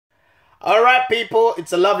All right, people.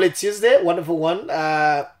 It's a lovely Tuesday. Wonderful one.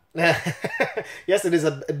 Yesterday's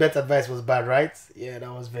bet advice was bad, right? Yeah,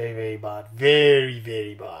 that was very, very bad. Very,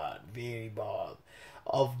 very bad. Very bad.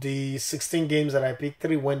 Of the 16 games that I picked,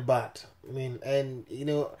 three went bad. I mean, and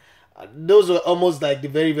those were almost like the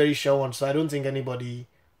very, very sure ones. So I don't think anybody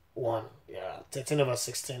won. Yeah, 13 over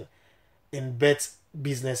 16 in bet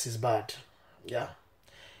business is bad. Yeah,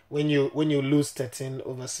 when you lose 13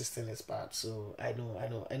 over 16 is bad. So I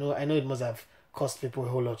know it must have cost people a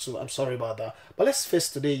whole lot. So I'm sorry about that. But let's face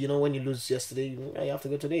today. When you lose yesterday, you have to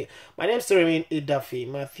go today. My name still remain Idafi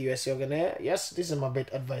Matthew S. Yoganer. Yes, this is my bet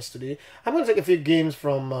advice today. I'm going to take a few games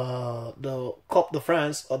from the Cup de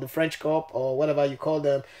France or the French Cup or whatever you call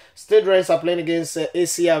them. Stade Reims are playing against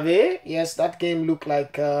ACAV. Yes, that game looked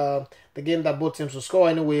like the game that both teams will score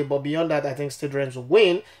anyway, but beyond that, I think Stade Reims will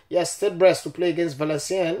win. Yes, Stade Brest to play against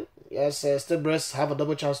Valenciennes. Yes, Stade Brest have a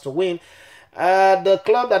double chance to win. The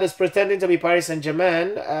club that is pretending to be Paris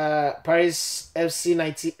Saint-Germain, Paris FC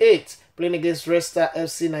 98, playing against Resta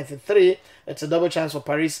FC 93. It's a double chance for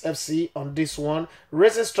Paris FC on this one.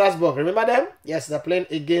 Racing Strasbourg, remember them? Yes, they're playing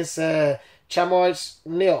against Chamois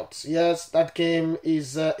Niort. Yes, that game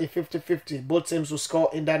is a 50-50. Both teams will score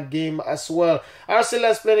in that game as well.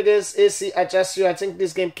 RC playing against AC Ajaccio. I think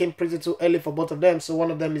this game came pretty too early for both of them, so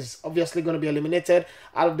one of them is obviously going to be eliminated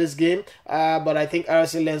out of this game. But I think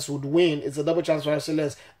RC Lens would win. It's a double chance for RC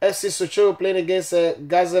Lens. FC Sochaux playing against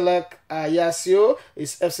Gazelec Ajaccio.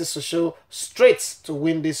 Is FC Sochaux straight to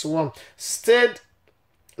win this one. Stade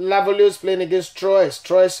Lavaliers playing against Troyes.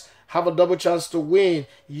 Troyes have a double chance to win.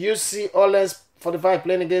 UC Orleans 45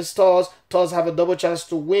 playing against Tours. Tours have a double chance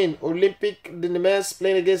to win. Olympique de Nîmes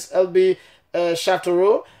playing against LB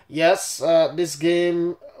Châteauroux. Yes, this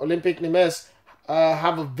game, Olympique Nîmes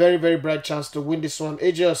have a very, very bright chance to win this one.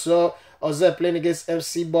 AJ Oze playing against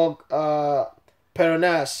FC Borg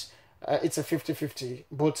Peronas. It's a 50-50.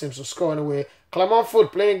 Both teams will score anyway. Clermont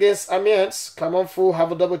Foot playing against Amiens. Clermont Foot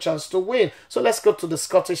have a double chance to win. So let's go to the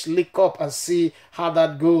Scottish League Cup and see how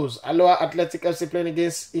that goes. Alloa Athletic FC playing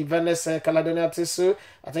against Inverness Caledonia Tissue.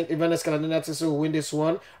 I think Inverness Caledonia Tissue will win this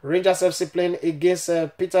one. Rangers FC playing against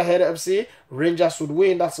Peterhead FC. Rangers would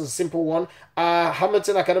win. That's a simple one.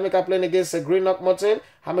 Hamilton Academica playing against Greenock Morton.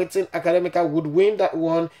 Hamilton Academica would win that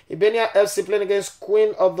one. Ibenia FC playing against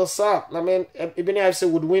Queen of the South. Ibenia FC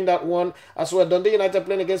would win that one as well. Dundee United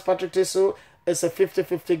playing against Patrick Tissue. It's a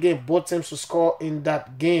 50-50 game. Both teams will score in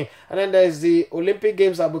that game. And then there's the Olympic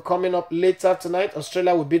Games that will be coming up later tonight.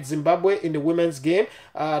 Australia will beat Zimbabwe in the women's game.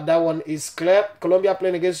 That one is clear. Colombia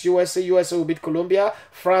playing against USA. USA will beat Colombia.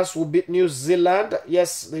 France will beat New Zealand.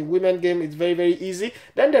 Yes, the women's game is very, very easy.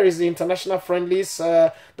 Then there is the international friendlies.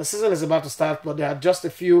 The season is about to start, but there are just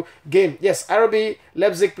a few games. Yes, RB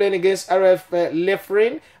Leipzig playing against RF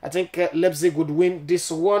Lefrin. I think Leipzig would win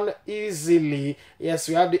this one easily. Yes,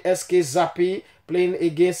 we have the SK Zappy playing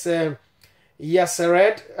against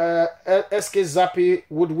Yasered. SK Zappy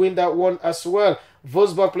would win that one as well.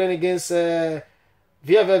 Wolfsburg playing against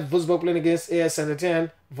VfL Wolfsburg playing against AS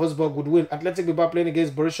Saint-Etienne. Wolfsburg would win. Athletic Bilbao playing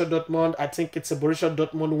against Borussia Dortmund. I think it's a Borussia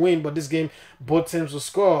Dortmund win, but this game both teams will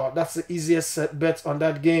score. That's the easiest bet on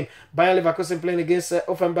that game. Bayern Leverkusen playing against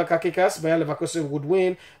Offenbach Akikas. Bayern Leverkusen would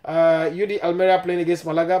win. UD Almeria playing against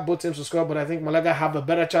Malaga. Both teams will score, but I think Malaga have a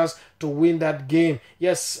better chance to win that game.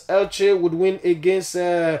 Yes, Elche would win against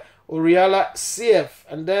Oriala CF.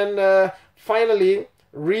 And then finally,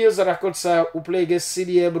 Rio Zaragoza will play against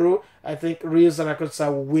CD Ebro. I think Rio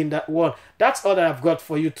Zaragoza will win that one. That's all that I've got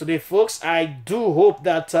for you today, folks. I do hope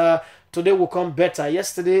that today will come better.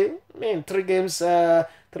 Yesterday, three games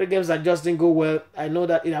that just didn't go well. I know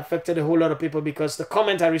that it affected a whole lot of people because the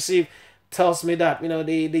comment I received tells me that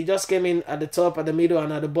they just came in at the top, at the middle,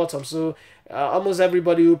 and at the bottom. So almost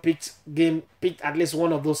everybody who picked at least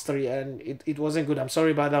one of those three, and it wasn't good. I'm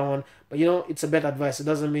sorry about that one, but it's a bad advice. It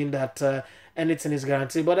doesn't mean that anything is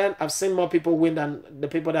guaranteed. But then I've seen more people win than the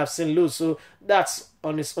people that I've seen lose. So that's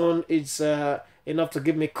on its own. It's enough to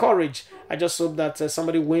give me courage. I just hope that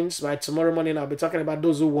somebody wins by tomorrow morning. I'll be talking about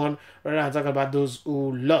those who won rather than talking about those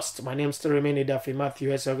who lost. My name still remains Idafi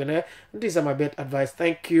Matthew S. Yoganer. These are my bet advice.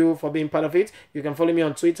 Thank you for being part of it. You can follow me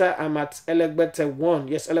on Twitter. I'm at Elegbete1.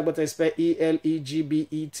 Yes, Elegbete is spelled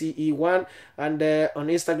ELEGBETE1. And on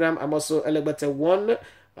Instagram, I'm also Elegbete1.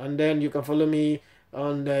 And then you can follow me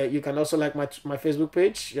on you can also like my Facebook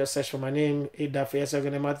page. Just search for my name, Idafi S.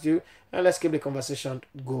 Yoganer Matthew. And let's keep the conversation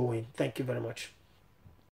going. Thank you very much.